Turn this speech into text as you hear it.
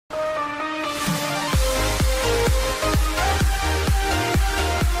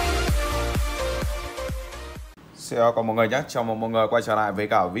Xin chào mọi người nhé, chào mừng mọi người quay trở lại với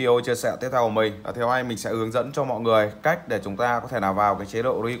cả video chia sẻ tiếp theo của mình. Theo anh mình sẽ hướng dẫn cho mọi người cách để chúng ta có thể nào vào cái chế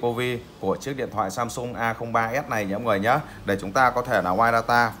độ recovery của chiếc điện thoại Samsung A03s này nhé mọi người nhé. Để chúng ta có thể là wipe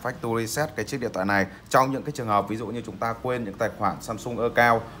data, factory reset cái chiếc điện thoại này trong những cái trường hợp ví dụ như chúng ta quên những tài khoản Samsung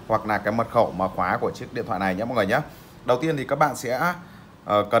account hoặc là cái mật khẩu mà khóa của chiếc điện thoại này nhé mọi người nhé. Đầu tiên thì các bạn sẽ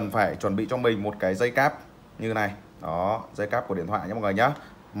cần phải chuẩn bị cho mình một cái dây cáp như này. Đó, dây cáp của điện thoại nhé mọi người nhé.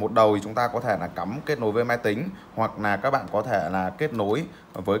 Một đầu thì chúng ta có thể là cắm kết nối với máy tính, hoặc là các bạn có thể là kết nối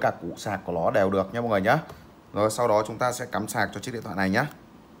với cả củ sạc của nó đều được nha mọi người nhé. Rồi sau đó chúng ta sẽ cắm sạc cho chiếc điện thoại này nhé.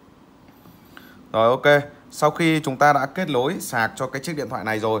 Rồi ok, sau khi chúng ta đã kết nối sạc cho cái chiếc điện thoại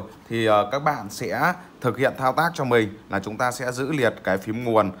này rồi thì các bạn sẽ thực hiện thao tác cho mình là chúng ta sẽ giữ liệt cái phím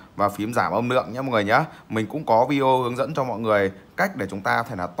nguồn và phím giảm âm lượng nhé mọi người nhé. Mình cũng có video hướng dẫn cho mọi người cách để chúng ta có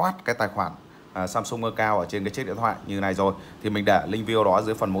thể là toát cái tài khoản Samsung account ở trên cái chiếc điện thoại như này rồi, thì mình để link video đó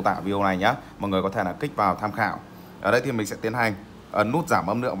dưới phần mô tả video này nhé, mọi người có thể là kích vào tham khảo. Ở đây thì mình sẽ tiến hành ấn nút giảm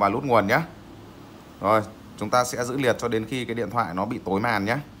âm lượng và nút nguồn nhé. Rồi chúng ta sẽ giữ liệt cho đến khi cái điện thoại nó bị tối màn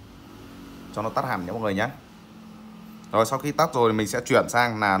nhé, cho nó tắt hẳn nhé mọi người nhé. Rồi sau khi tắt rồi mình sẽ chuyển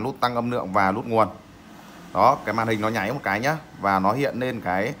sang là nút tăng âm lượng và nút nguồn. Đó, cái màn hình nó nháy một cái nhá và nó hiện lên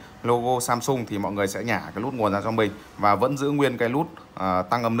cái logo Samsung, thì mọi người sẽ nhả cái nút nguồn ra cho mình và vẫn giữ nguyên cái nút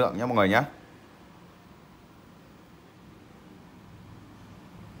tăng âm lượng nhé mọi người nhé.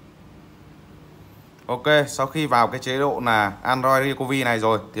 Ok, sau khi vào cái chế độ là Android Recovery này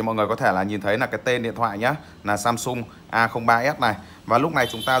rồi thì mọi người có thể là nhìn thấy là cái tên điện thoại nhé, là Samsung A03s này. Và lúc này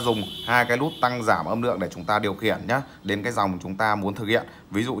chúng ta dùng hai cái nút tăng giảm âm lượng để chúng ta điều khiển nhé đến cái dòng chúng ta muốn thực hiện.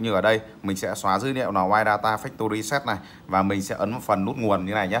 Ví dụ như ở đây mình sẽ xóa dữ liệu là Wipe Data Factory Reset này, và mình sẽ ấn vào phần nút nguồn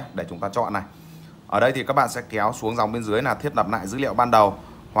như này nhé để chúng ta chọn này. Ở đây thì các bạn sẽ kéo xuống dòng bên dưới là thiết lập lại dữ liệu ban đầu,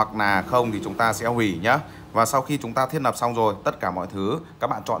 hoặc là không thì chúng ta sẽ hủy nhé. Và sau khi chúng ta thiết lập xong rồi, tất cả mọi thứ các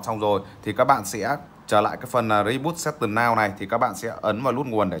bạn chọn xong rồi thì các bạn sẽ trở lại cái phần Reboot Setting Now này, thì các bạn sẽ ấn vào nút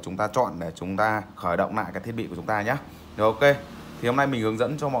nguồn để chúng ta chọn để chúng ta khởi động lại cái thiết bị của chúng ta nhé. Rồi ok, thì hôm nay mình hướng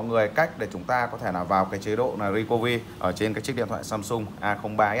dẫn cho mọi người cách để chúng ta có thể là vào cái chế độ là Recovery ở trên cái chiếc điện thoại Samsung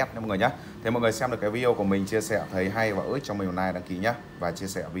A03s nha mọi người nhé. Thế mọi người xem được cái video của mình chia sẻ thấy hay và ích cho mình hôm nay, đăng ký nhé và chia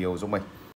sẻ video giúp mình.